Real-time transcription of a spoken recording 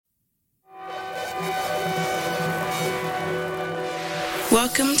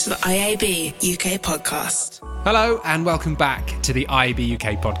Welcome to the IAB UK podcast. Hello and welcome back to the IAB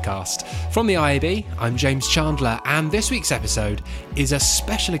UK podcast. From the IAB, I'm James Chandler, and this week's episode is a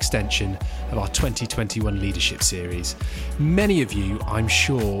special extension of our 2021 leadership series. Many of you, I'm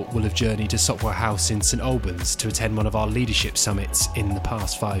sure, will have journeyed to Sopwell House in St Albans to attend one of our leadership summits in the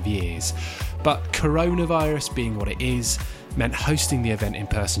past 5 years. But coronavirus being what it is, meant hosting the event in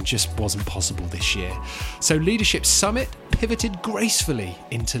person just wasn't possible this year. So Leadership Summit pivoted gracefully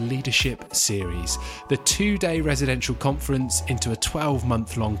into Leadership Series, the 2-day residential conference into a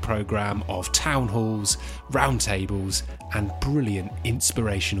 12-month-long programme of town halls, roundtables and brilliant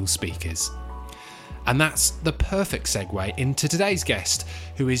inspirational speakers. And that's the perfect segue into today's guest,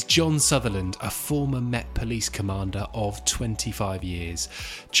 who is John Sutherland, a former Met Police commander of 25 years.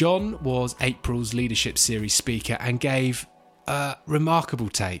 John was April's Leadership Series speaker and gave a remarkable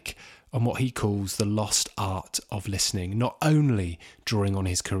take on what he calls the lost art of listening, not only drawing on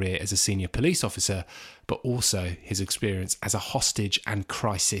his career as a senior police officer, but also his experience as a hostage and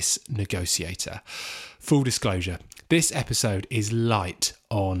crisis negotiator. Full disclosure, this episode is light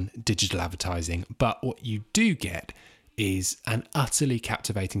on digital advertising, but what you do get is an utterly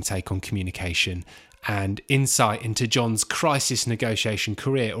captivating take on communication and insight into John's crisis negotiation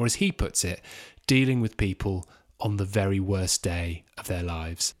career, or as he puts it, dealing with people on the very worst day of their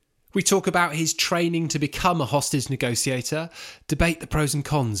lives. We talk about his training to become a hostage negotiator, debate the pros and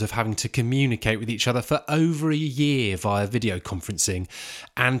cons of having to communicate with each other for over a year via video conferencing,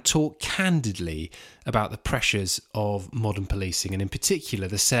 and talk candidly about the pressures of modern policing, and in particular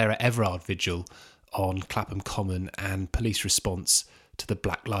the Sarah Everard vigil on Clapham Common and police response to the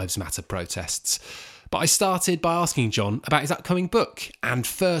Black Lives Matter protests. But I started by asking John about his upcoming book and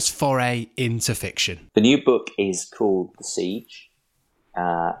first foray into fiction. The new book is called The Siege,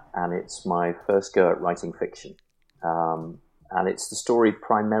 and it's my first go at writing fiction. And it's the story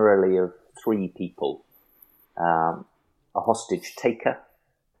primarily of 3 people, a hostage taker,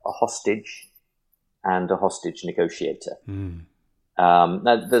 a hostage, and a hostage negotiator.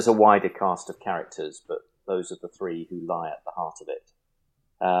 Now, there's a wider cast of characters, but those are the 3 who lie at the heart of it.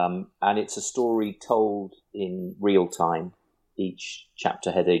 And it's a story told in real time. Each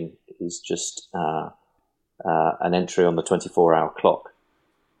chapter heading is just an entry on the 24-hour clock.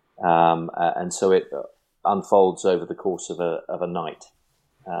 And so it unfolds over the course of a night.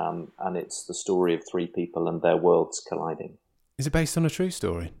 And it's the story of 3 people and their worlds colliding. Is it based on a true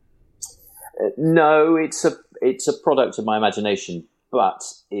story? No, it's a product of my imagination, but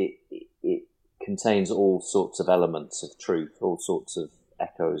it contains all sorts of elements of truth, all sorts of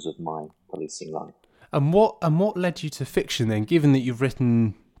echoes of my policing life. And what led you to fiction then? Given that you've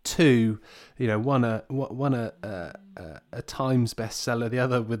written 2, one a Times bestseller, the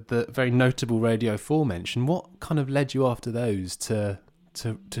other with the very notable Radio 4 mention. What kind of led you after those to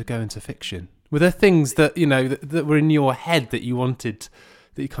go into fiction? Were there things that that were in your head that you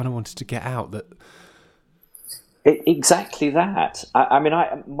kind of wanted to get out? Exactly that.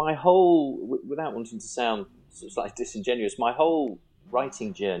 My whole, without wanting to sound slightly disingenuous, my whole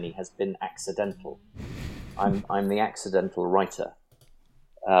writing journey has been accidental. I'm the accidental writer.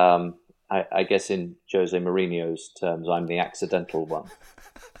 I guess in Jose Mourinho's terms, I'm the accidental one.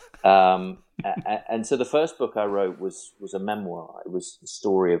 And so the first book I wrote was a memoir. It was the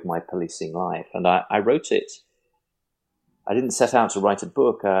story of my policing life, and I wrote it. I didn't set out to write a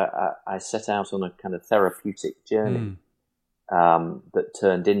book. I set out on a kind of therapeutic journey that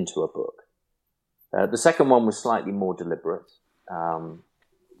turned into a book. The second one was slightly more deliberate.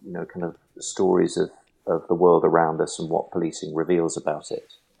 Kind of stories of the world around us and what policing reveals about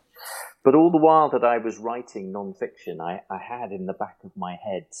it. But all the while that I was writing non-fiction, I had in the back of my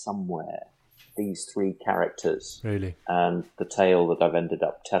head somewhere these 3 characters, really, and the tale that I've ended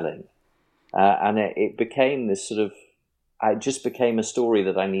up telling. And it became this sort of, it just became a story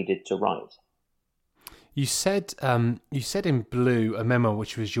that I needed to write. You said in Blue, a memoir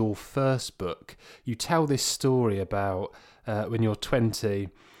which was your first book, you tell this story about when you're 20,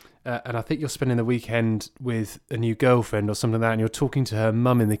 and I think you're spending the weekend with a new girlfriend or something like that, and you're talking to her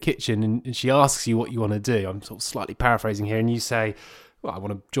mum in the kitchen, and she asks you what you want to do. I'm sort of slightly paraphrasing here, and you say, well, I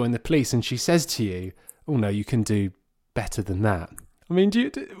want to join the police, and she says to you, oh no, you can do better than that. I mean,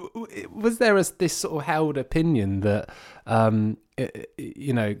 was there this sort of held opinion that, going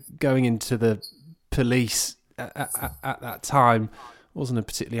into the police at that time wasn't a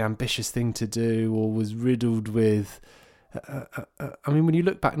particularly ambitious thing to do, or was riddled with... when you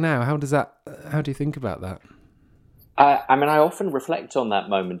look back now, how do you think about that? I often reflect on that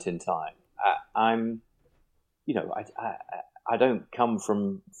moment in time. I don't come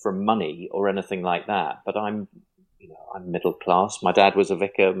from money or anything like that, but I'm middle class. My dad was a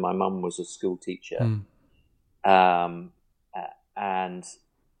vicar. My mum was a school teacher. But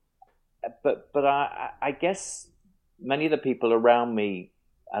I guess many of the people around me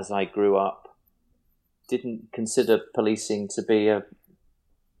as I grew up didn't consider policing to be a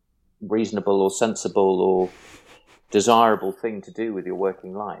reasonable or sensible or desirable thing to do with your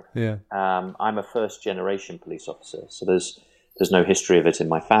working life. Yeah. I'm a first generation police officer, so there's no history of it in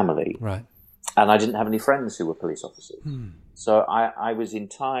my family. Right. And I didn't have any friends who were police officers. So I was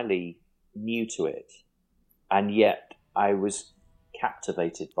entirely new to it, and yet I was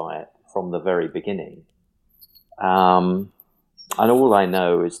captivated by it from the very beginning. And all I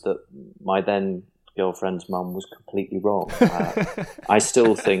know is that my then girlfriend's mum was completely wrong. I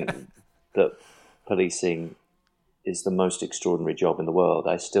still think that policing is the most extraordinary job in the world.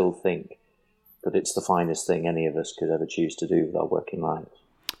 I still think that it's the finest thing any of us could ever choose to do with our working lives.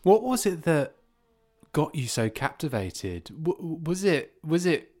 What was it that got you so captivated? Was it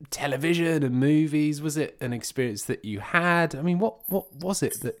television and movies? Was it an experience that you had? I mean, what was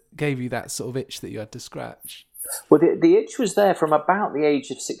it that gave you that sort of itch that you had to scratch? Well, the itch was there from about the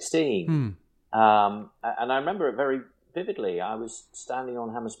age of 16. And I remember it very vividly. I was standing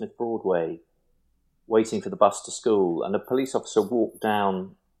on Hammersmith Broadway waiting for the bus to school, and a police officer walked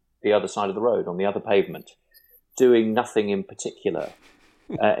down the other side of the road on the other pavement, doing nothing in particular.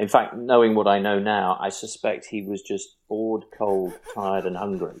 In fact, knowing what I know now, I suspect he was just bored, cold, tired and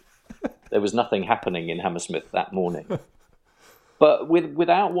hungry. There was nothing happening in Hammersmith that morning. But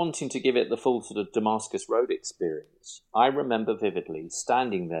without wanting to give it the full sort of Damascus Road experience, I remember vividly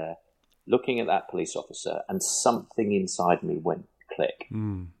standing there, looking at that police officer, and something inside me went click.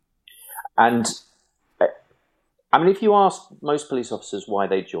 And I mean, if you ask most police officers why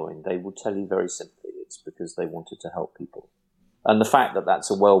they joined, they will tell you very simply it's because they wanted to help people. And the fact that that's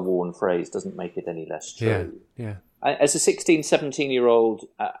a well-worn phrase doesn't make it any less true. Yeah. As a 16, 17-year-old,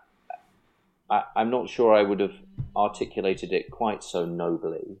 I'm not sure I would have articulated it quite so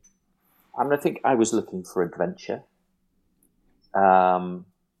nobly. I mean, I think I was looking for adventure. And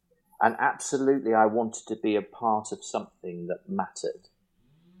absolutely, I wanted to be a part of something that mattered.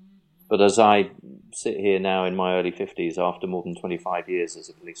 But as I sit here now in my early 50s, after more than 25 years as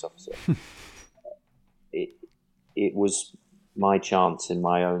a police officer, it was my chance in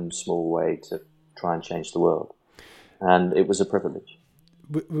my own small way to try and change the world. And it was a privilege.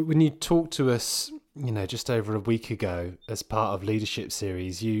 When you talked to us, just over a week ago as part of Leadership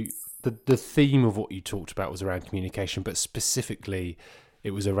Series, the theme of what you talked about was around communication, but specifically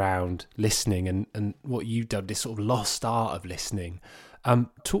it was around listening and what you've done, this sort of lost art of listening.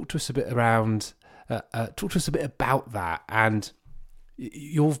 Talk to us a bit about that and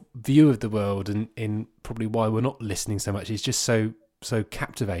your view of the world, and in probably why we're not listening so much. Is just so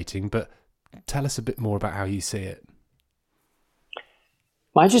captivating. But tell us a bit more about how you see it.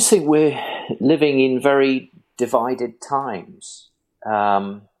 I just think we're living in very divided times.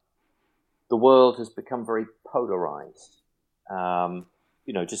 The world has become very polarized.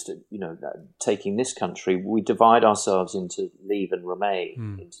 Taking this country, we divide ourselves into leave and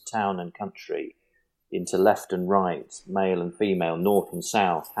remain, into town and country, into left and right, male and female, north and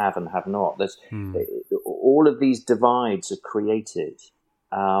south, have and have not. All of these divides are created.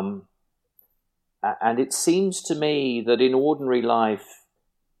 And it seems to me that in ordinary life,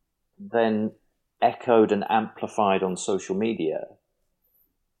 then echoed and amplified on social media,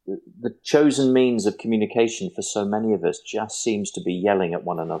 the chosen means of communication for so many of us just seems to be yelling at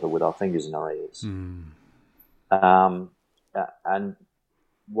one another with our fingers in our ears. And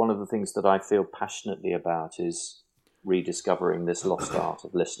one of the things that I feel passionately about is rediscovering this lost art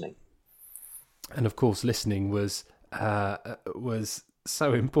of listening. And of course, listening was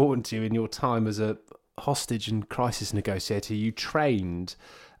so important to you in your time as a hostage and crisis negotiator. You trained,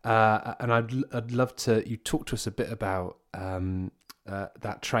 and I'd love to. You talk to us a bit about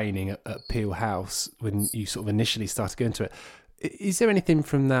that training at Peel House when you sort of initially started going to it. Is there anything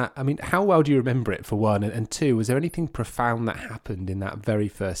from that? I mean, how well do you remember it, for one? And two, was there anything profound that happened in that very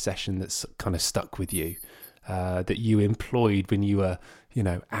first session that's kind of stuck with you, that you employed when you were,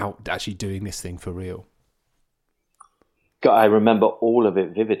 out actually doing this thing for real? God, I remember all of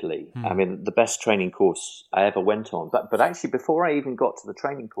it vividly. I mean, the best training course I ever went on. But actually, before I even got to the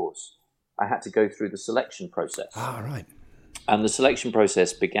training course, I had to go through the selection process. Ah, right. And the selection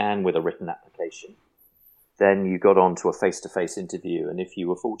process began with a written application. Then you got on to a face-to-face interview, and if you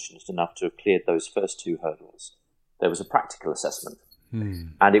were fortunate enough to have cleared those first two hurdles, there was a practical assessment.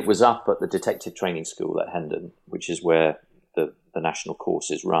 And it was up at the Detective Training School at Hendon, which is where the national course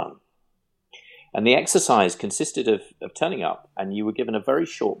is run. And the exercise consisted of turning up, and you were given a very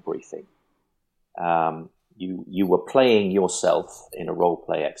short briefing. You were playing yourself in a role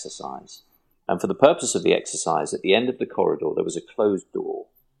play exercise. And for the purpose of the exercise, at the end of the corridor, there was a closed door.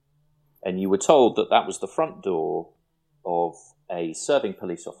 And you were told that that was the front door of a serving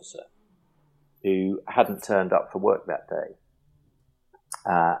police officer who hadn't turned up for work that day,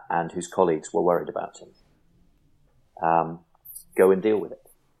 and whose colleagues were worried about him. Go and deal with it.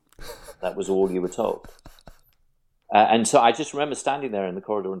 That was all you were told. And so I just remember standing there in the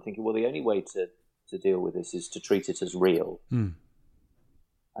corridor and thinking, well, the only way to deal with this is to treat it as real. Mm.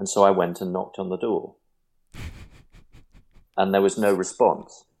 And so I went and knocked on the door. And there was no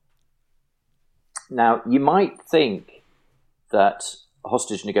response. Now, you might think that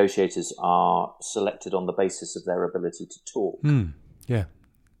hostage negotiators are selected on the basis of their ability to talk. Mm. Yeah.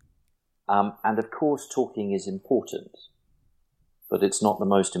 And of course, talking is important, but it's not the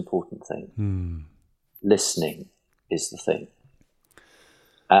most important thing. Mm. Listening is the thing.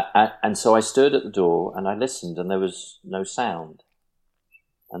 And so I stood at the door and I listened, and there was no sound.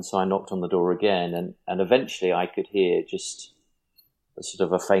 And so I knocked on the door again, and eventually I could hear just a sort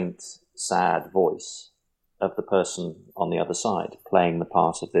of a faint, sad voice of the person on the other side playing the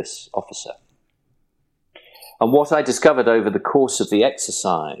part of this officer. And what I discovered over the course of the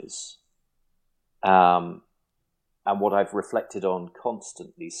exercise, and what I've reflected on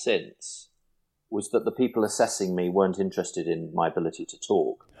constantly since, was that the people assessing me weren't interested in my ability to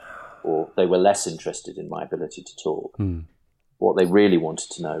talk, or they were less interested in my ability to talk. Mm. What they really wanted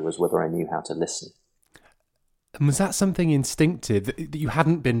to know was whether I knew how to listen. And was that something instinctive that you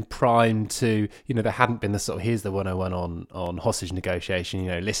hadn't been primed to, there hadn't been the sort of, here's the 101 on hostage negotiation,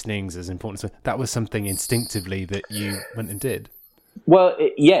 listening's as important. So that was something instinctively that you went and did? Well,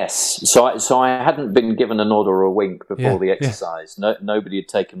 yes. So I hadn't been given a nod or a wink before the exercise. Yeah. Nobody had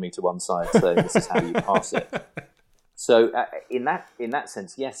taken me to one side saying, this is how you pass it. So in that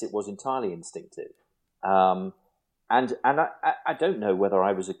sense, yes, it was entirely instinctive. And I don't know whether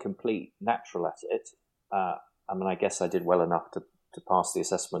I was a complete natural at it. I guess I did well enough to pass the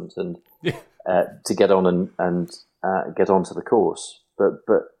assessment and to get on and get onto the course. But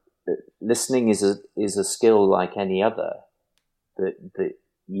listening is a skill like any other that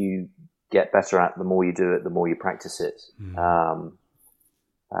you get better at the more you do it, the more you practice it. Mm.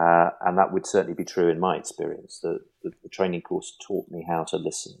 And that would certainly be true in my experience. The training course taught me how to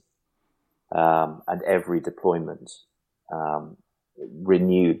listen. And every deployment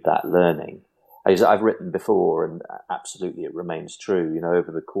renewed that learning. As I've written before, and absolutely it remains true,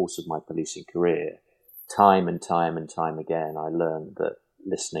 over the course of my policing career, time and time and time again, I learned that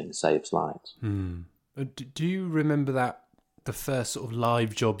listening saves lives. Hmm. Do you remember that, the first sort of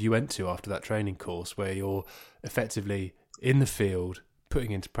live job you went to after that training course, where you're effectively in the field, putting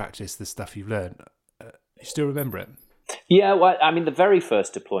into practice the stuff you've learned? You still remember it? Yeah, well, the very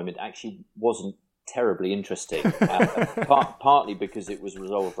first deployment actually wasn't terribly interesting, partly because it was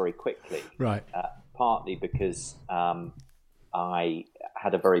resolved very quickly, right? Partly because I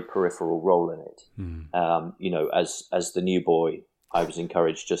had a very peripheral role in it. As the new boy, I was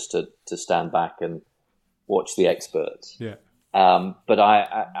encouraged just to stand back and watch the experts. Yeah. But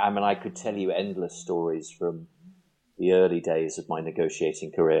I could tell you endless stories from the early days of my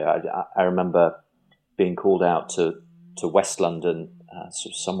negotiating career. I remember being called out to West London,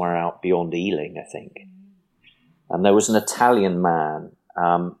 sort of somewhere out beyond Ealing, I think. And there was an Italian man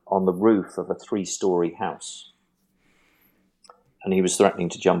on the roof of a 3-story house. And he was threatening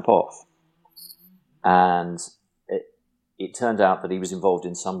to jump off. And it turned out that he was involved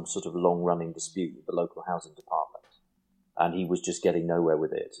in some sort of long-running dispute with the local housing department. And he was just getting nowhere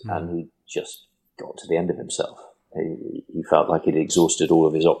with it. Mm. And he just got to the end of himself. He felt like he'd exhausted all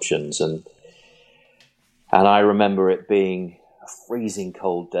of his options. And I remember it being a freezing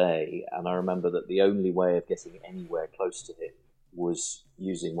cold day, and I remember that the only way of getting anywhere close to him was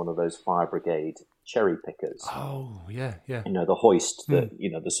using one of those fire brigade cherry pickers. Oh, yeah, yeah. The hoist, the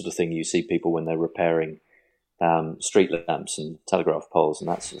sort of thing you see people when they're repairing street lamps and telegraph poles and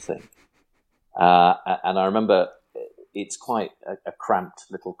that sort of thing. And I remember it's quite a cramped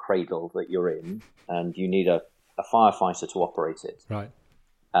little cradle that you're in, and you need a firefighter to operate it. Right.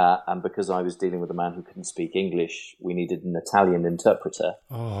 And because I was dealing with a man who couldn't speak English, we needed an Italian interpreter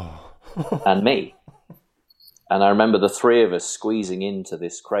and me. And I remember the three of us squeezing into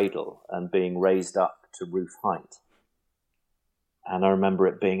this cradle and being raised up to roof height. And I remember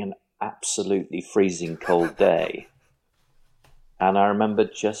it being an absolutely freezing cold day. And I remember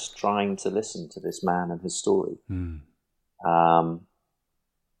just trying to listen to this man and his story. Mm.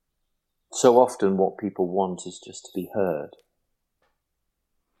 So often what people want is just to be heard.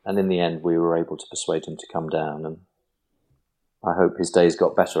 And in the end, we were able to persuade him to come down, and I hope his days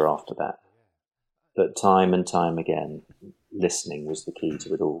got better after that. But time and time again, listening was the key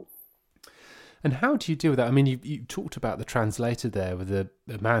to it all. And how do you deal with that? I mean, you talked about the translator there with a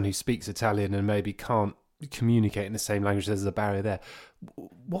man who speaks Italian and maybe can't communicate in the same language. There's a barrier there.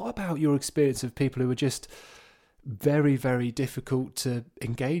 What about your experience of people who are just very, very difficult to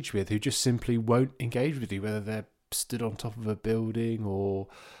engage with, who just simply won't engage with you, whether they're stood on top of a building or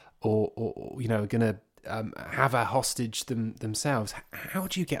you know, going to have a hostage themselves? How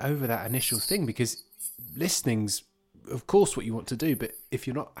do you get over that initial thing? Because listening's, of course, what you want to do, but if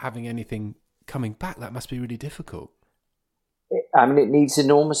you're not having anything coming back, that must be really difficult. I mean, it needs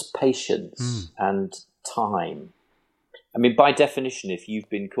enormous patience and time. I mean, by definition, if you've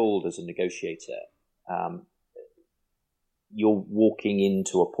been called as a negotiator, you're walking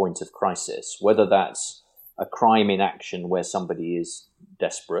into a point of crisis, whether that's a crime in action where somebody is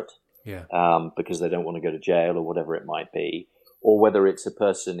desperate because they don't want to go to jail or whatever it might be, or whether it's a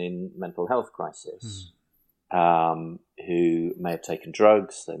person in mental health crisis who may have taken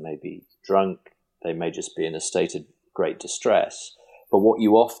drugs, they may be drunk, they may just be in a state of great distress. But what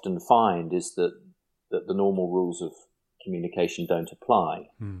you often find is that the normal rules of communication don't apply.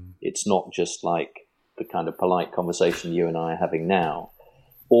 It's not just like the kind of polite conversation you and I are having now.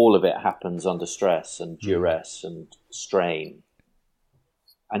 All of it happens under stress and duress and strain.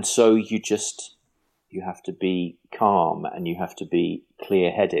 And so you have to be calm and you have to be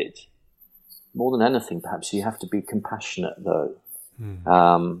clear-headed. More than anything, perhaps you have to be compassionate, though.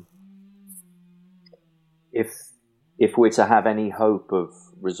 If we're to have any hope of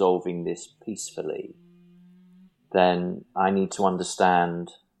resolving this peacefully, then I need to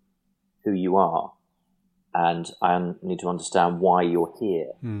understand who you are, and I need to understand why you're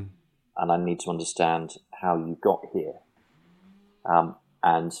here, and I need to understand how you got here.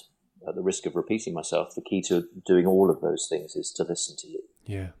 And at the risk of repeating myself, the key to doing all of those things is to listen to you.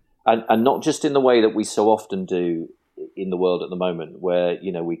 Yeah. And not just in the way that we so often do in the world at the moment, where,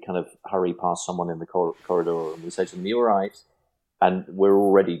 you know, we kind of hurry past someone in the corridor and we say to them, "You're right," and we're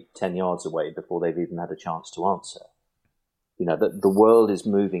already 10 yards away before they've even had a chance to answer. You know, the world is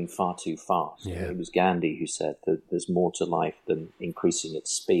moving far too fast. Yeah. It was Gandhi who said that there's more to life than increasing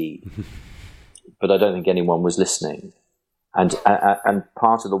its speed. But I don't think anyone was listening. And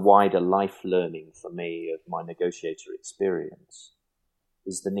part of the wider life learning for me of my negotiator experience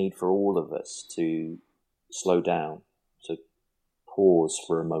is the need for all of us to slow down, to pause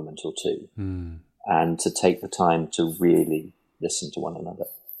for a moment or two, and to take the time to really listen to one another.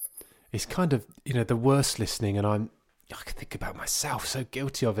 It's kind of, you know, the worst listening, and I can think about myself, so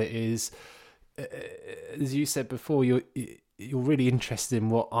guilty of it, is, as you said before, you're really interested in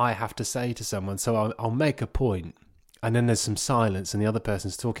what I have to say to someone, so I'll make a point, and then there's some silence and the other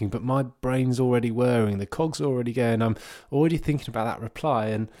person's talking, but my brain's already whirring, the cogs are already going, I'm already thinking about that reply.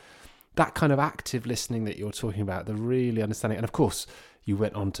 And that kind of active listening that you're talking about, the really understanding, and of course you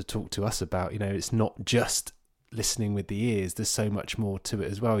went on to talk to us about, you know, it's not just listening with the ears, there's so much more to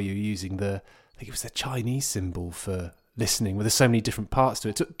it as well. You're using I think it was the Chinese symbol for listening, where there's so many different parts to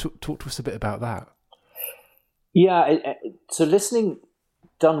it. Talk to us a bit about that. Yeah, so listening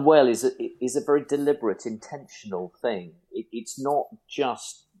done well is a very deliberate, intentional thing. It's not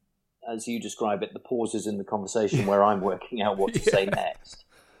just, as you describe it, the pauses in the conversation where I'm working out what to say next.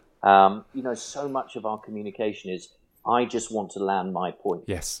 You know, so much of our communication is, I just want to land my point.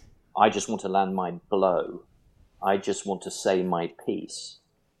 Yes. I just want to land my blow. I just want to say my piece.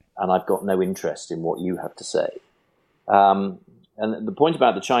 And I've got no interest in what you have to say. And the point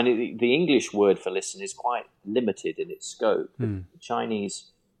about the English word for listen is quite limited in its scope. The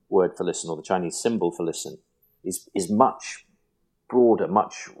Chinese word for listen, or the Chinese symbol for listen, is much broader,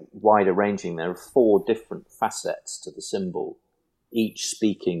 much wider ranging. There are 4 different facets to the symbol, each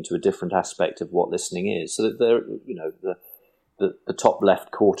speaking to a different aspect of what listening is. So that there, you know, the top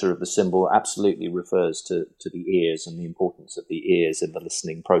left quarter of the symbol absolutely refers to the ears and the importance of the ears in the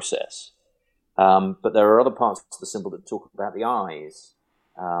listening process. But there are other parts of the symbol that talk about the eyes.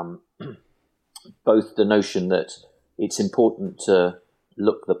 Both the notion that it's important to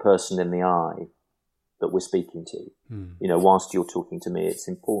look the person in the eye that we're speaking to. You know, whilst you're talking to me, it's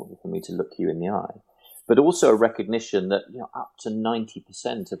important for me to look you in the eye. But also a recognition that, you know, up to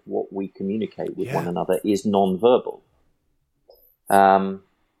 90% of what we communicate with one another is non-verbal. I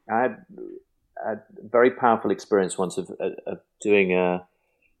had a very powerful experience once of doing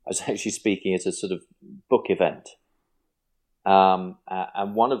I was actually speaking at a sort of book event.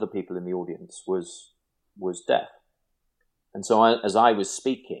 And one of the people in the audience was deaf. And so as I was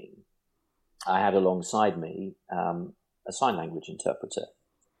speaking, I had alongside me a sign language interpreter.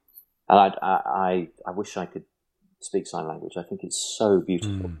 And I wish I could speak sign language. I think it's so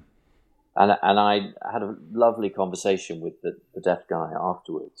beautiful. And I had a lovely conversation with the deaf guy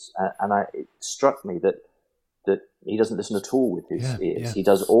afterwards, and it struck me that he doesn't listen at all with his ears. Yeah. He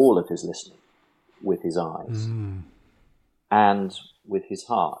does all of his listening with his eyes and with his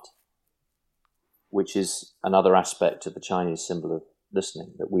heart, which is another aspect of the Chinese symbol of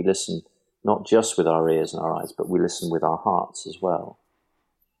listening, that we listen not just with our ears and our eyes, but we listen with our hearts as well.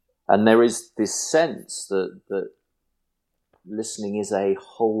 And there is this sense that listening is a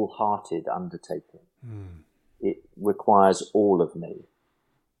wholehearted undertaking. It requires all of me,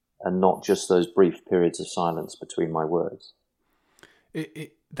 and not just those brief periods of silence between my words.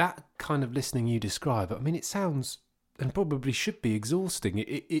 That kind of listening you describe, I mean, it sounds, and probably should be, exhausting.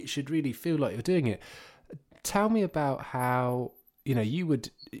 It should really feel like you're doing it. Tell me about how, you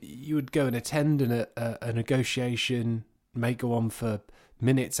would go and attend a negotiation, may go on for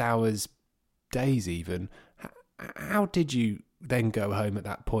minutes, hours, days even. How did you then go home at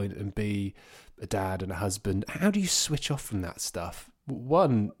that point and be a dad and a husband? How do you switch off from that stuff?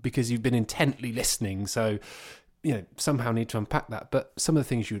 One, because you've been intently listening, so somehow need to unpack that. But some of the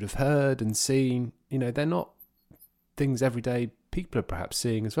things you would have heard and seen, they're not things everyday people are perhaps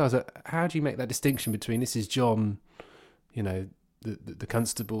seeing as well. So how do you make that distinction between this is John, the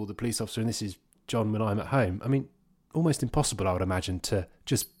constable, the police officer, and this is John when I'm at home? I mean, almost impossible, I would imagine, to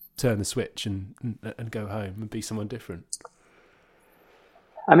just turn the switch and go home and be someone different.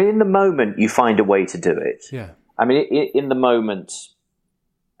 I mean, in the moment, you find a way to do it. Yeah. I mean, in the moment,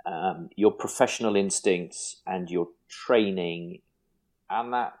 your professional instincts and your training,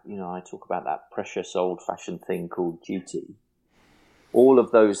 and that, I talk about that precious old-fashioned thing called duty. All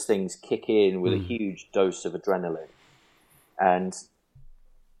of those things kick in with a huge dose of adrenaline and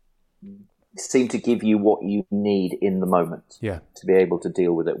seem to give you what you need in the moment to be able to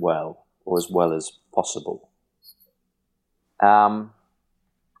deal with it well, or as well as possible.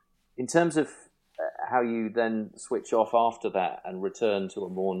 In terms of how you then switch off after that and return to a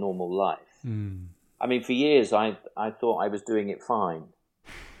more normal life. I mean, for years I thought I was doing it fine.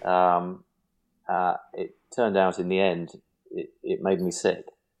 It turned out in the end it made me sick.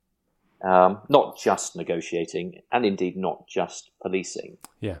 Not just negotiating, and indeed not just policing.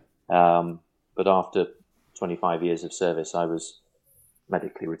 Yeah. But after 25 years of service, I was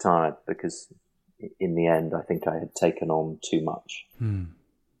medically retired because in the end I think I had taken on too much.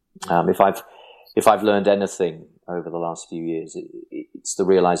 If I've learned anything over the last few years, it's the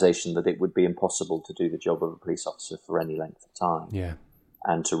realization that it would be impossible to do the job of a police officer for any length of time. Yeah.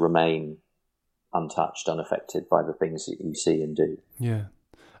 And to remain untouched, unaffected by the things that you see and do. Yeah.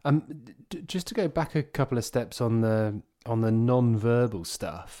 Just to go back a couple of steps on the non-verbal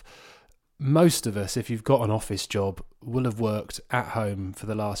stuff, most of us, if you've got an office job, will have worked at home for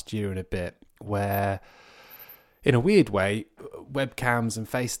the last year and a bit, where in a weird way, webcams and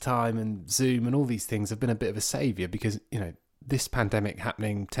FaceTime and Zoom and all these things have been a bit of a saviour because, this pandemic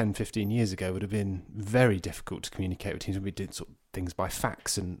happening 10, 15 years ago would have been very difficult to communicate with teams. We did sort of things by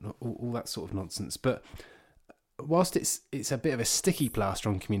fax and all that sort of nonsense. But whilst it's a bit of a sticky plaster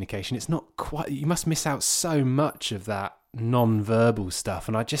on communication, it's not quite, you must miss out so much of that non-verbal stuff.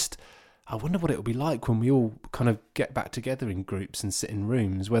 And I wonder what it'll be like when we all kind of get back together in groups and sit in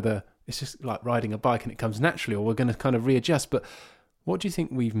rooms, whether it's just like riding a bike and it comes naturally, or we're going to kind of readjust. But what do you think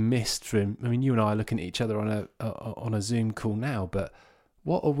we've missed from, I mean, you and I are looking at each other on a Zoom call now, but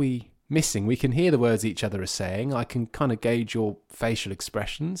what are we missing? We can hear the words each other are saying. I can kind of gauge your facial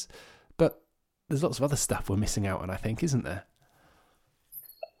expressions, but there's lots of other stuff we're missing out on, I think, isn't there?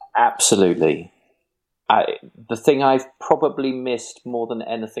 Absolutely. The thing I've probably missed more than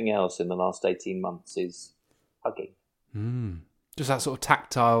anything else in the last 18 months is hugging. Just that sort of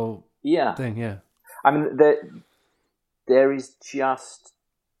tactile thing, yeah. I mean, there is just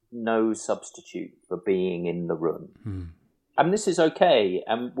no substitute for being in the room. And this is okay,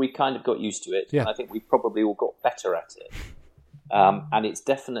 and we kind of got used to it. Yeah. I think we've probably all got better at it. And it's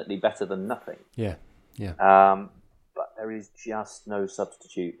definitely better than nothing. Yeah. But there is just no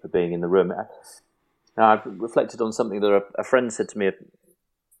substitute for being in the room. Now, I've reflected on something that a friend said to me a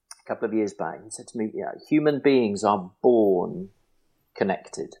couple of years back. He said to me, human beings are born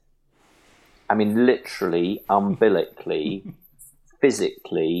connected. I mean, literally, umbilically,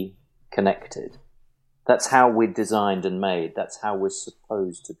 physically connected. That's how we're designed and made. That's how we're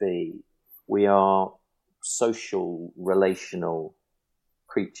supposed to be. We are social, relational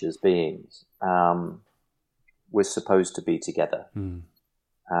creatures, beings. We're supposed to be together.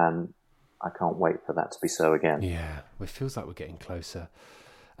 And I can't wait for that to be so again. Yeah, well, it feels like we're getting closer.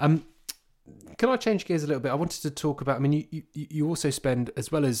 Can I change gears a little bit? I wanted to talk about, I mean, you also spend,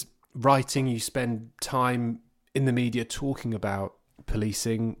 as well as writing, you spend time in the media talking about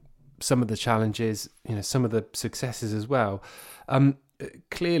policing, some of the challenges, some of the successes as well.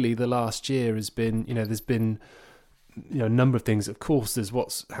 Clearly, the last year has been, there's been a number of things. Of course, there's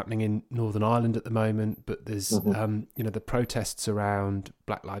what's happening in Northern Ireland at the moment, but there's the protests around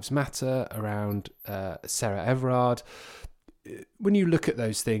Black Lives Matter, around Sarah Everard. When you look at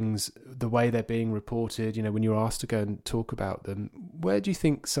those things, the way they're being reported, when you're asked to go and talk about them, where do you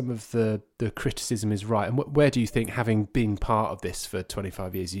think some of the criticism is right? And where do you think, having been part of this for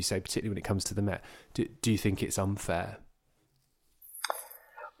 25 years, you say, particularly when it comes to the Met, do you think it's unfair?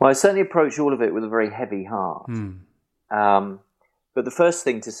 Well, I certainly approach all of it with a very heavy heart. But the first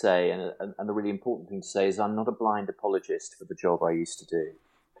thing to say, and the really important thing to say, is I'm not a blind apologist for the job I used to do.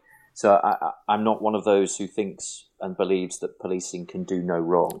 So I'm not one of those who thinks and believes that policing can do no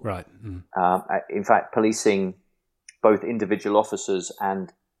wrong. Right. In fact, policing, both individual officers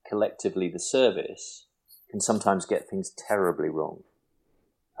and collectively the service, can sometimes get things terribly wrong.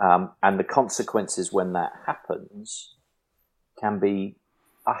 And the consequences when that happens can be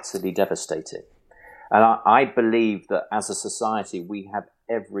utterly devastating. And I believe that as a society, we have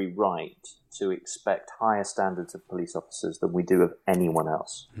every right to expect higher standards of police officers than we do of anyone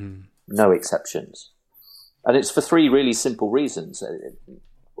else. No exceptions. And it's for three really simple reasons.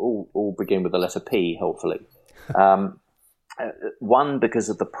 All begin with the letter P, hopefully. One, because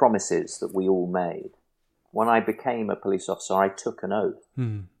of the promises that we all made. When I became a police officer, I took an oath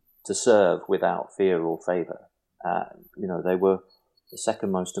to serve without fear or favour. They were the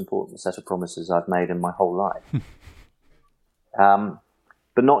second most important set of promises I've made in my whole life.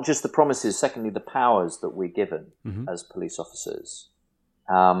 But not just the promises, secondly, the powers that we're given as police officers.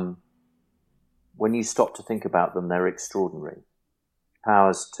 When you stop to think about them, they're extraordinary.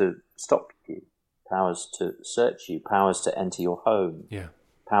 Powers to stop you, powers to search you, powers to enter your home,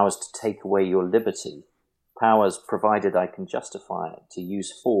 powers to take away your liberty, powers, provided I can justify it, to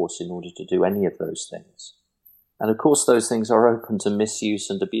use force in order to do any of those things. And of course, those things are open to misuse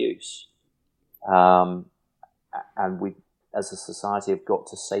and abuse. And we, as a society, have got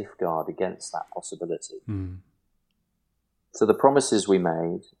to safeguard against that possibility. So the promises we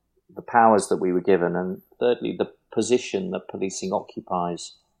made, the powers that we were given, and thirdly, the position that policing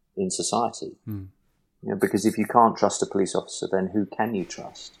occupies in society. Because if you can't trust a police officer, then who can you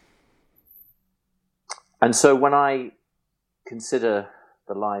trust? And so when I consider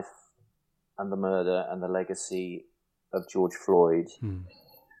the life and the murder and the legacy of George Floyd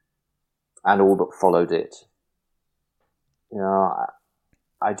and all that followed it,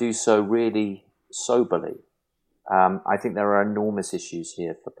 I do so really soberly. I think there are enormous issues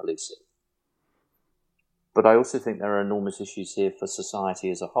here for policing. But I also think there are enormous issues here for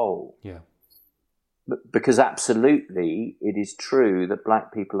society as a whole. Because absolutely, it is true that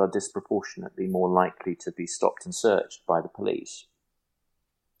black people are disproportionately more likely to be stopped and searched by the police.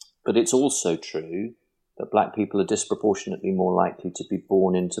 But it's also true that black people are disproportionately more likely to be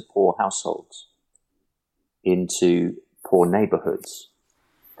born into poor households, into poor neighbourhoods.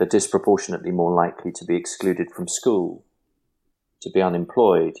 They're disproportionately more likely to be excluded from school, to be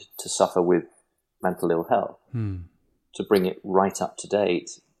unemployed, to suffer with mental ill health. To bring it right up to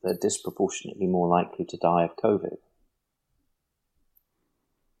date, they're disproportionately more likely to die of COVID.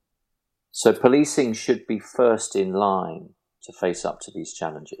 So policing should be first in line to face up to these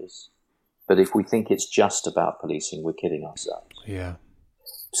challenges. But if we think it's just about policing, we're kidding ourselves.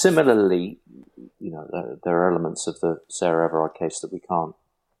 Similarly, there are elements of the Sarah Everard case that we can't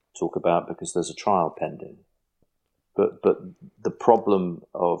talk about because there's a trial pending. But the problem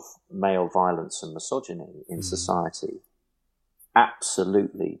of male violence and misogyny in society,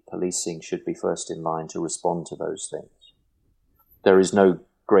 absolutely policing should be first in line to respond to those things. There is no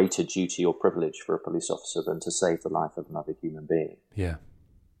greater duty or privilege for a police officer than to save the life of another human being.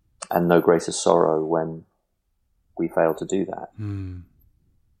 And no greater sorrow when we fail to do that.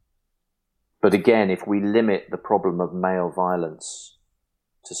 But again, if we limit the problem of male violence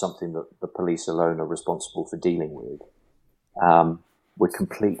to something that the police alone are responsible for dealing with, we're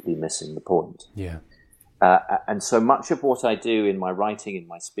completely missing the point. And so much of what I do in my writing, in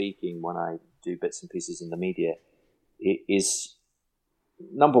my speaking, when I do bits and pieces in the media, is,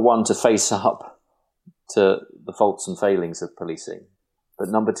 number one, to face up to the faults and failings of policing, but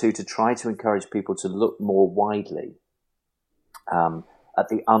number two, to try to encourage people to look more widely at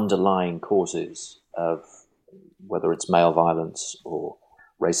the underlying causes of whether it's male violence or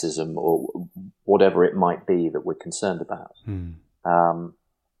racism or whatever it might be that we're concerned about.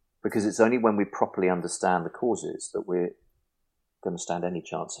 Because it's only when we properly understand the causes that we're going to stand any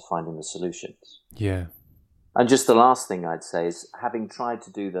chance of finding the solutions. And just the last thing I'd say is, having tried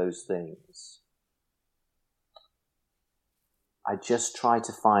to do those things, I just try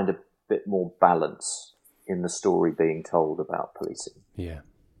to find bit more balance in the story being told about policing. Yeah.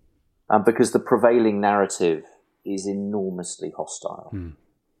 Because the prevailing narrative is enormously hostile.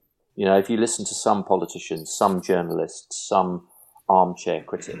 You know, if you listen to some politicians, some journalists, some armchair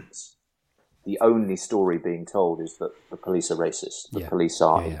critics, the only story being told is that the police are racist, the police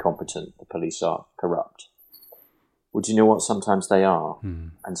are incompetent, the police are corrupt. Well, do you know what? Sometimes they are,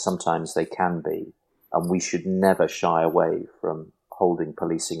 and sometimes they can be, and we should never shy away from holding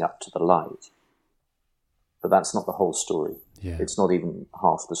policing up to the light. But that's not the whole story. Yeah. It's not even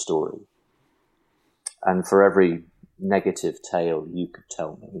half the story. And for every negative tale you could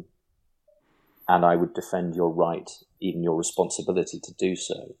tell me, and I would defend your right, even your responsibility to do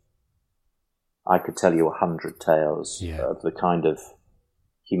so, I could tell you 100 tales of the kind of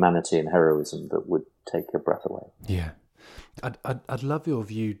humanity and heroism that would take your breath away. Yeah. I'd love your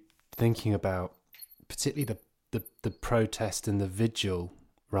view thinking about particularly the protest and the vigil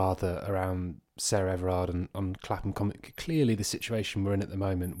rather around Sarah Everard and on Clapham Common. Clearly the situation we're in at the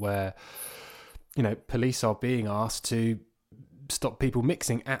moment where, you know, police are being asked to stop people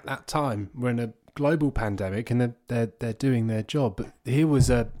mixing at that time. We're in a global pandemic and they're doing their job. But here was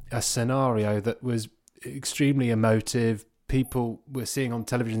a scenario that was extremely emotive. People were seeing on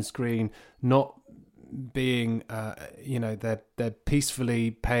television screen not being, they're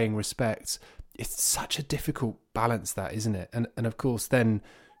peacefully paying respects. It's such a difficult balance, that, isn't it? And of course, then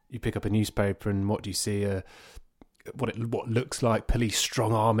you pick up a newspaper and what do you see? What looks like police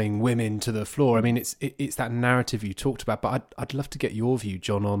strong-arming women to the floor. I mean, it's that narrative you talked about. But I'd love to get your view,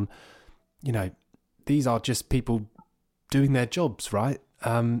 John, on, you know, these are just people doing their jobs, right?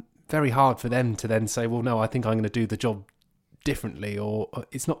 Very hard for them to then say, well, no, I think I'm going to do the job differently, or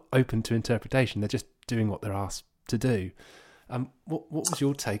it's not open to interpretation. They're just doing what they're asked to do. What was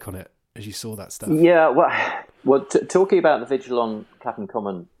your take on it as you saw that stuff? Yeah, well, talking about the vigil on Clapham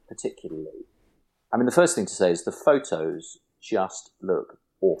Common particularly, I mean, the first thing to say is the photos just look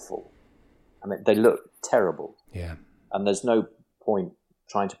awful. I mean, they look terrible. Yeah. And there's no point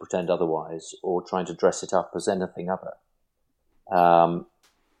trying to pretend otherwise or trying to dress it up as anything other.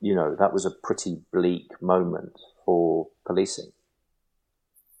 You know, that was a pretty bleak moment for policing.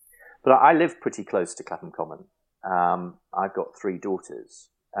 But I live pretty close to Clapham Common. I've got 3 daughters.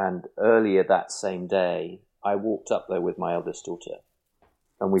 And earlier that same day, I walked up there with my eldest daughter.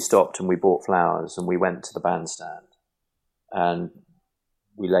 And we stopped and we bought flowers and we went to the bandstand. And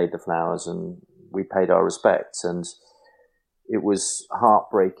we laid the flowers and we paid our respects. And it was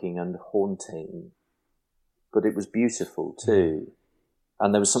heartbreaking and haunting, but it was beautiful too.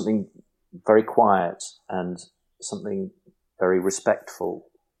 And there was something very quiet and something very respectful,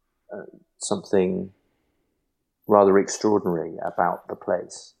 something rather extraordinary about the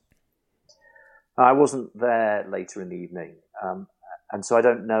place. I wasn't there later in the evening, and so I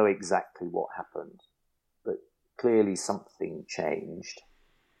don't know exactly what happened, but clearly something changed,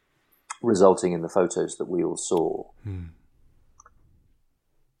 resulting in the photos that we all saw.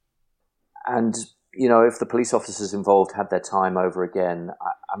 And, you know, if the police officers involved had their time over again,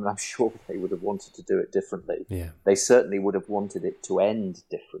 I'm sure they would have wanted to do it differently. Yeah. They certainly would have wanted it to end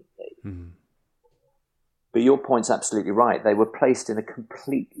differently. But your point's absolutely right. They were placed in a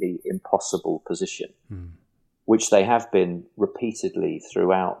completely impossible position, which they have been repeatedly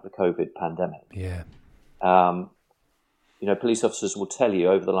throughout the COVID pandemic. Yeah. You know, police officers will tell you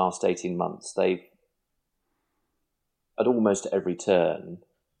over the last 18 months, they've, at almost every turn,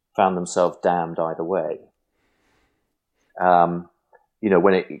 found themselves damned either way. You know,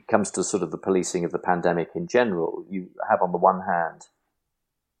 when it comes to sort of the policing of the pandemic in general, you have on the one hand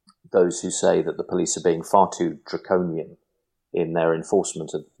those who say that the police are being far too draconian in their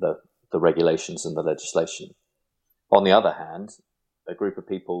enforcement of the regulations and the legislation. On the other hand, a group of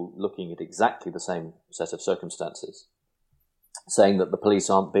people looking at exactly the same set of circumstances, saying that the police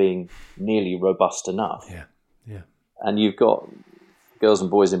aren't being nearly robust enough. Yeah, yeah. And you've got girls and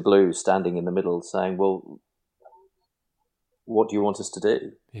boys in blue standing in the middle saying, well, what do you want us to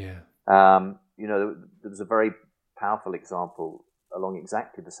do? Yeah. You know, there was a very powerful example along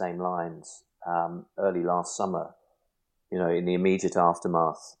exactly the same lines early last summer, you know, in the immediate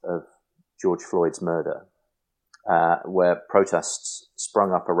aftermath of George Floyd's murder, where protests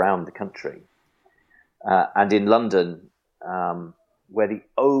sprung up around the country. And in London, where the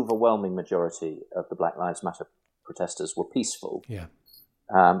overwhelming majority of the Black Lives Matter protesters were peaceful,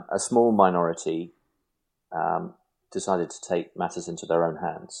 a small minority decided to take matters into their own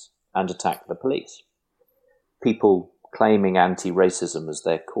hands and attack the police. People claiming anti-racism as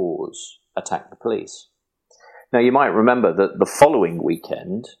their cause attacked the police. Now, you might remember that the following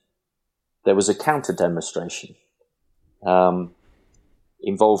weekend, there was a counter-demonstration.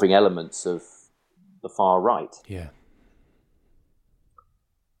 involving elements of the far right. Yeah.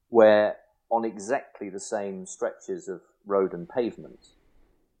 Where on exactly the same stretches of road and pavement,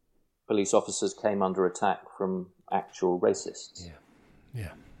 police officers came under attack from actual racists.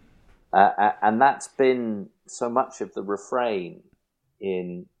 Yeah. And that's been so much of the refrain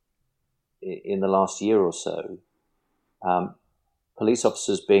in the last year or so. Police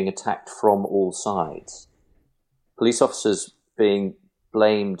officers being attacked from all sides. Police officers being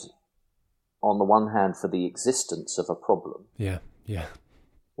blamed on the one hand for the existence of a problem. Yeah.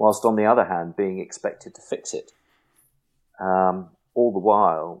 Whilst on the other hand being expected to fix it. All the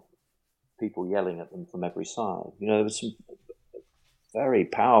while, people yelling at them from every side. There was some very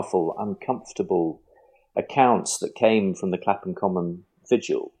powerful, uncomfortable accounts that came from the Clapham Common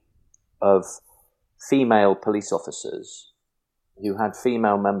vigil of female police officers who had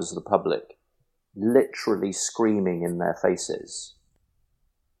female members of the public literally screaming in their faces,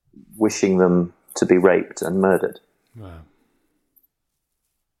 wishing them to be raped and murdered. Wow.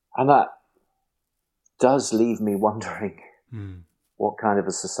 And that does leave me wondering what kind of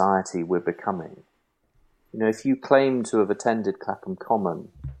a society we're becoming. If you claim to have attended Clapham Common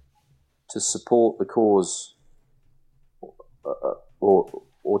to support the cause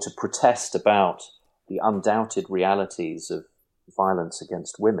or to protest about the undoubted realities of violence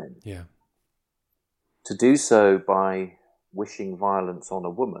against women, to do so by wishing violence on a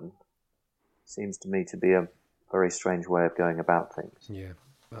woman seems to me to be a very strange way of going about things. Yeah,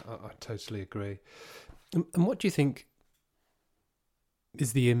 I totally agree. And what do you think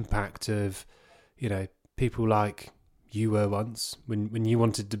is the impact of, people like you were once when you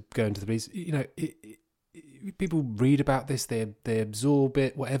wanted to go into the police? People read about this, they absorb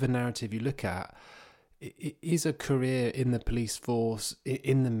it, whatever narrative you look at. Is a career in the police force,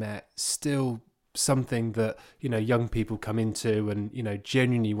 in the Met, still something that young people come into and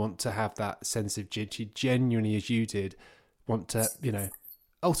genuinely want to have that sense of duty, genuinely, as you did, want to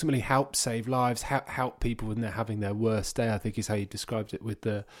ultimately help save lives, help people when they're having their worst day, I think is how you described it with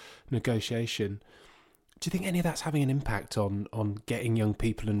the negotiation. Do you think any of that's having an impact on getting young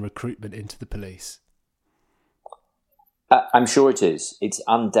people and recruitment into the police? I'm sure it is. It's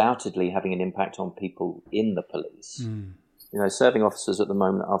undoubtedly having an impact on people in the police. Serving officers at the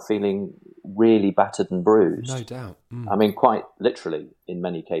moment are feeling really battered and bruised. No doubt. I mean, quite literally in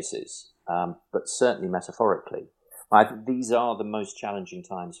many cases, but certainly metaphorically. These are the most challenging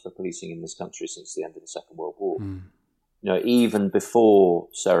times for policing in this country since the end of the Second World War. Even before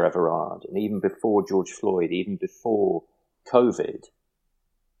Sir Everard, and even before George Floyd, even before COVID,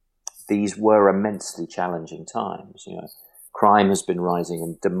 these were immensely challenging times. Crime has been rising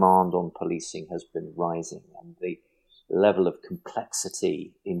and demand on policing has been rising, and the level of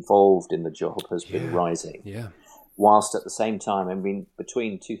complexity involved in the job has been rising. Yeah. Whilst at the same time,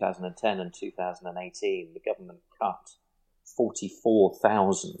 between 2010 and 2018, the government cut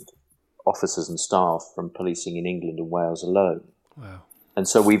 44,000 officers and staff from policing in England and Wales alone. Wow. And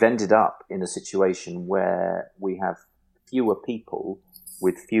so we've ended up in a situation where we have fewer people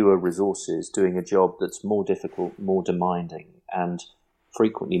with fewer resources doing a job that's more difficult, more demanding, and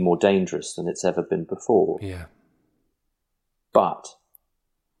frequently more dangerous than it's ever been before. Yeah. But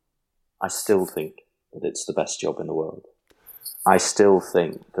I still think that it's the best job in the world. I still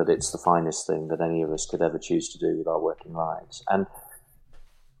think that it's the finest thing that any of us could ever choose to do with our working lives. And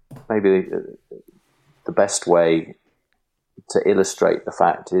maybe the best way to illustrate the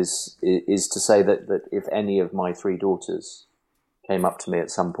fact is to say that if any of my three daughters came up to me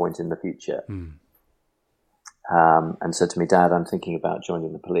at some point in the future and said to me, "Dad, I'm thinking about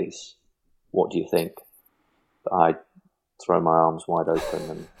joining the police. What do you think?" I'd throw my arms wide open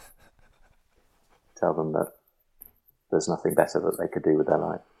and tell them that there's nothing better that they could do with their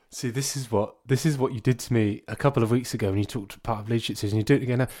life. See, this is what you did to me a couple of weeks ago when you talked part of leadership series, and you do it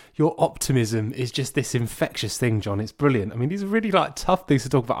again now. Your optimism is just this infectious thing, John. It's brilliant. I mean, these are really tough things to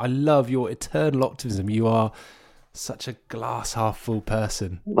talk about. I love your eternal optimism. You are such a glass half full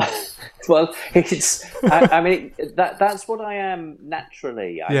person. Well, it's. I mean, that's what I am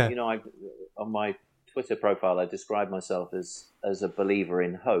naturally. On my Twitter profile, I describe myself as a believer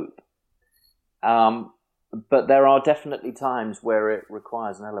in hope. But there are definitely times where it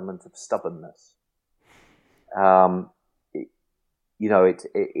requires an element of stubbornness.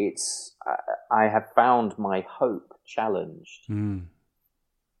 It's. I have found my hope challenged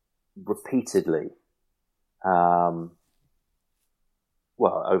repeatedly. Over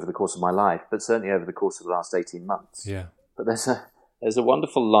the course of my life, but certainly over the course of the last 18 months. Yeah. But there's a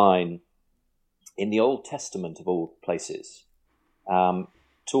wonderful line in the Old Testament of all places,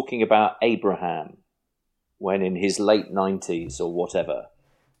 talking about Abraham, when in his late 90s or whatever,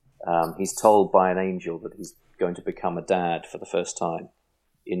 he's told by an angel that he's going to become a dad for the first time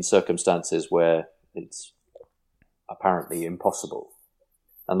in circumstances where it's apparently impossible.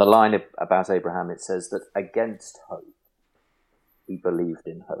 And the line about Abraham, it says that against hope, he believed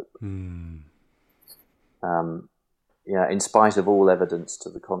in hope. In spite of all evidence to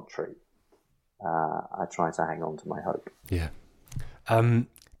the contrary, I try to hang on to my hope. Yeah.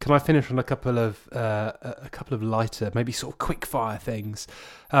 Can I finish on a couple of lighter, maybe sort of quick fire things?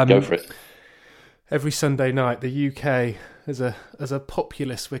 Go for it. Every Sunday night, the UK, as a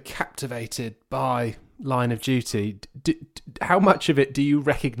populace, we're captivated by Line of Duty. How much of it do you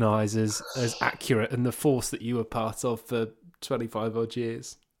recognise as accurate and the force that you were part of for 25 odd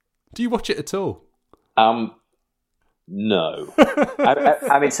years? Do you watch it at all? No.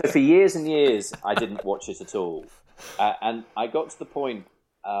 I mean, so for years and years, I didn't watch it at all. And I got to the point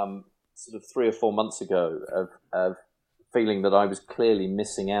sort of 3 or 4 months ago of feeling that I was clearly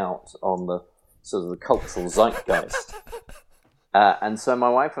missing out on the sort of the cultural zeitgeist. And so my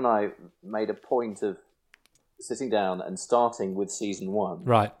wife and I made a point of sitting down and starting with season 1.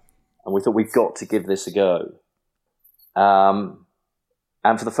 Right. And we thought, we've got to give this a go.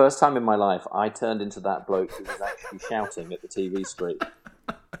 And for the first time in my life, I turned into that bloke who was actually shouting at the TV screen.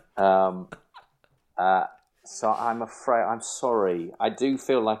 So I'm sorry. I do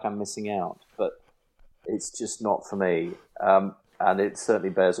feel like I'm missing out, but it's just not for me. And it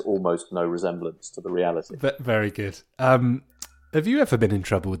certainly bears almost no resemblance to the reality. Very good. Have you ever been in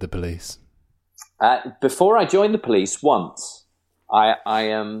trouble with the police? Before I joined the police, once. I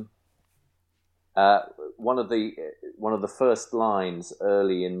am one of the first lines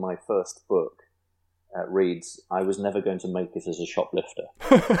early in my first book reads, "I was never going to make it as a shoplifter."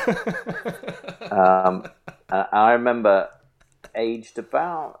 I remember, aged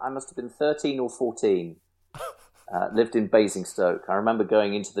about, I must have been 13 or 14, lived in Basingstoke. I remember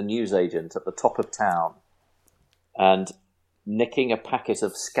going into the newsagent at the top of town and nicking a packet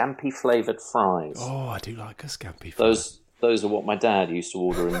of scampi-flavoured fries. Oh, I do like a scampi fry. Those are what my dad used to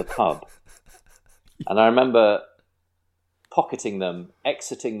order in the pub. And I remember pocketing them,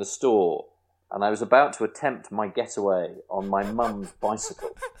 exiting the store, and I was about to attempt my getaway on my mum's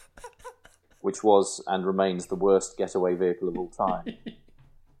bicycle, which was and remains the worst getaway vehicle of all time,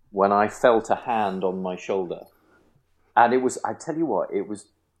 when I felt a hand on my shoulder. And it was, I tell you what, it was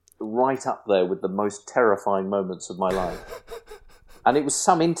right up there with the most terrifying moments of my life. And it was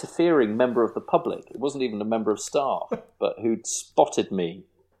some interfering member of the public. It wasn't even a member of staff, but who'd spotted me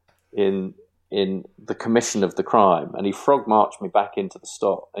in the commission of the crime, and he frog marched me back into the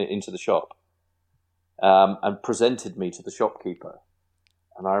shop, and presented me to the shopkeeper.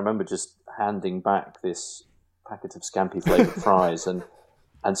 And I remember just handing back this packet of scampi flavoured fries and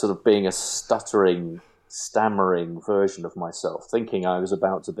sort of being a stuttering, stammering version of myself, thinking I was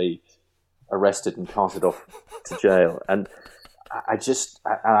about to be arrested and carted off to jail. And I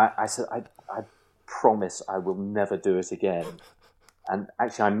said, I promise I will never do it again. And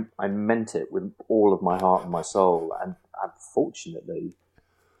actually, I meant it with all of my heart and my soul. And unfortunately,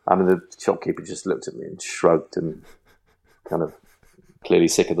 the shopkeeper just looked at me and shrugged and kind of clearly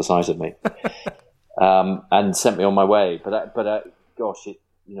sick of the sight of me, and sent me on my way. But gosh, it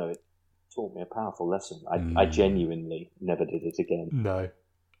taught me a powerful lesson. I genuinely never did it again. No.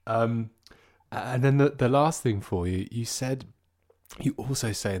 And then the last thing for you, you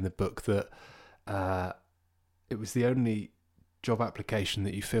also say in the book that it was the only job application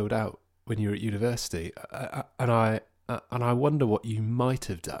that you filled out when you were at university, and I wonder what you might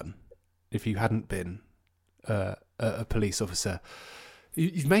have done if you hadn't been a police officer.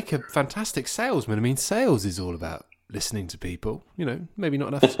 You make a fantastic salesman. I mean, sales is all about listening to people. Maybe not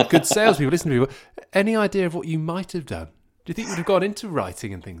enough good salespeople listen to people. Any idea of what you might have done? Do you think you would have gone into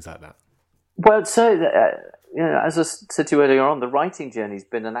writing and things like that? Well, so as I said to you earlier on, the writing journey's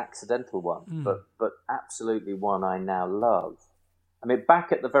been an accidental one, but absolutely one I now love. I mean,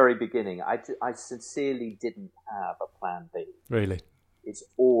 back at the very beginning, I sincerely didn't have a plan B. Really? It's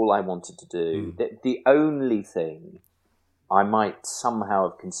all I wanted to do. The only thing I might somehow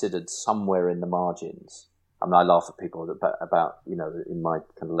have considered somewhere in the margins, I mean, I laugh at people about in my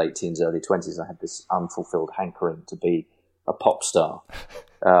kind of late teens, early 20s, I had this unfulfilled hankering to be a pop star.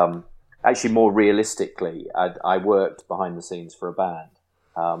 Actually, more realistically, I worked behind the scenes for a band.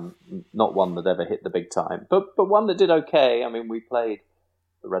 Not one that ever hit the big time, but one that did okay. I mean, we played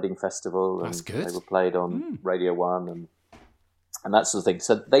the Reading Festival, and they were played on Radio 1 and that sort of thing.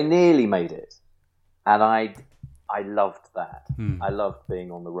 So they nearly made it, and I loved that. I loved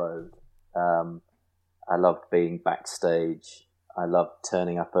being on the road. I loved being backstage. I loved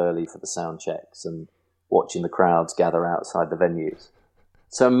turning up early for the sound checks and watching the crowds gather outside the venues.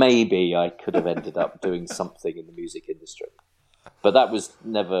 So maybe I could have ended up doing something in the music industry. But that was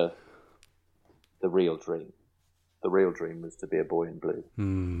never the real dream. The real dream was to be a boy in blue.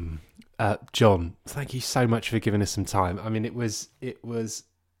 John, thank you so much for giving us some time. I mean, it was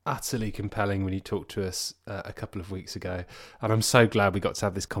utterly compelling when you talked to us a couple of weeks ago, and I'm so glad we got to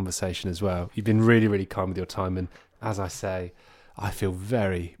have this conversation as well. You've been really, really kind with your time, and as I say, I feel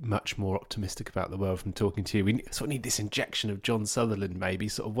very much more optimistic about the world from talking to you. We sort of need this injection of John Sutherland, maybe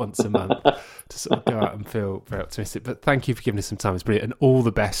sort of once a month, to sort of go out and feel very optimistic. But thank you for giving us some time. It's brilliant, and all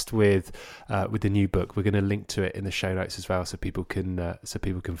the best with the new book. We're going to link to it in the show notes as well, so people can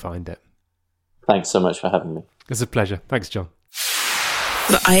find it. Thanks so much for having me. It's a pleasure. Thanks, John.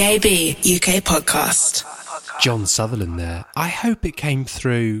 The IAB UK podcast. John Sutherland there. I hope it came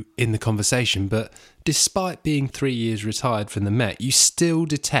through in the conversation, but despite being 3 years retired from the Met, you still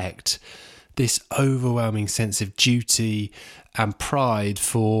detect this overwhelming sense of duty and pride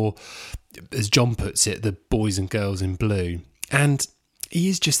for, as John puts it, the boys and girls in blue. And he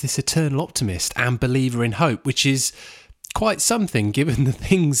is just this eternal optimist and believer in hope, which is quite something given the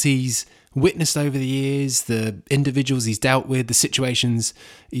things he's witnessed over the years, the individuals he's dealt with, the situations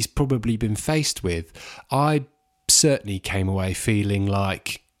he's probably been faced with. I certainly came away feeling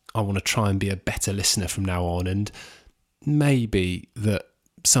like I want to try and be a better listener from now on, and maybe that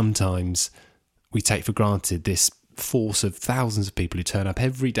sometimes we take for granted this force of thousands of people who turn up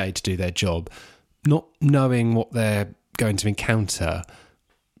every day to do their job, not knowing what they're going to encounter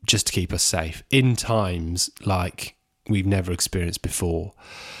just to keep us safe in times like we've never experienced before.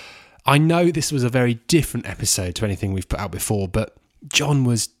 I know this was a very different episode to anything we've put out before, but John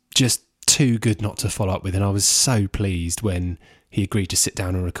was just too good not to follow up with, and I was so pleased when he agreed to sit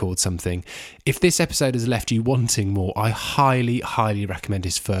down and record something. If this episode has left you wanting more, I highly, highly recommend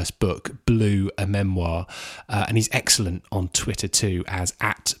his first book, Blue, a Memoir, and he's excellent on Twitter too, as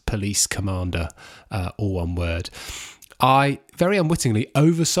 @PoliceCommander, all one word. I very unwittingly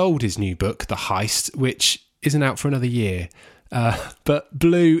oversold his new book, The Heist, which isn't out for another year. But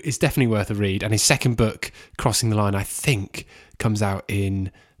Blue is definitely worth a read, and his second book, Crossing the Line, I think comes out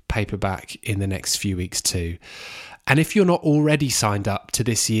in paperback in the next few weeks too. And if you're not already signed up to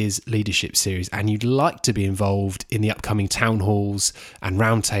this year's leadership series and you'd like to be involved in the upcoming town halls and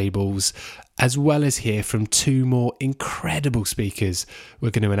roundtables, as well as hear from two more incredible speakers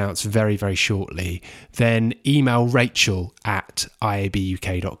we're going to announce very, very shortly, then email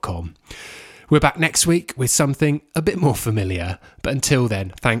rachel@iabuk.com. We're back next week with something a bit more familiar, but until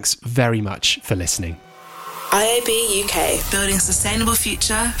then, thanks very much for listening. IAB UK, building a sustainable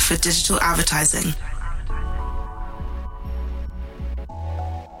future for digital advertising.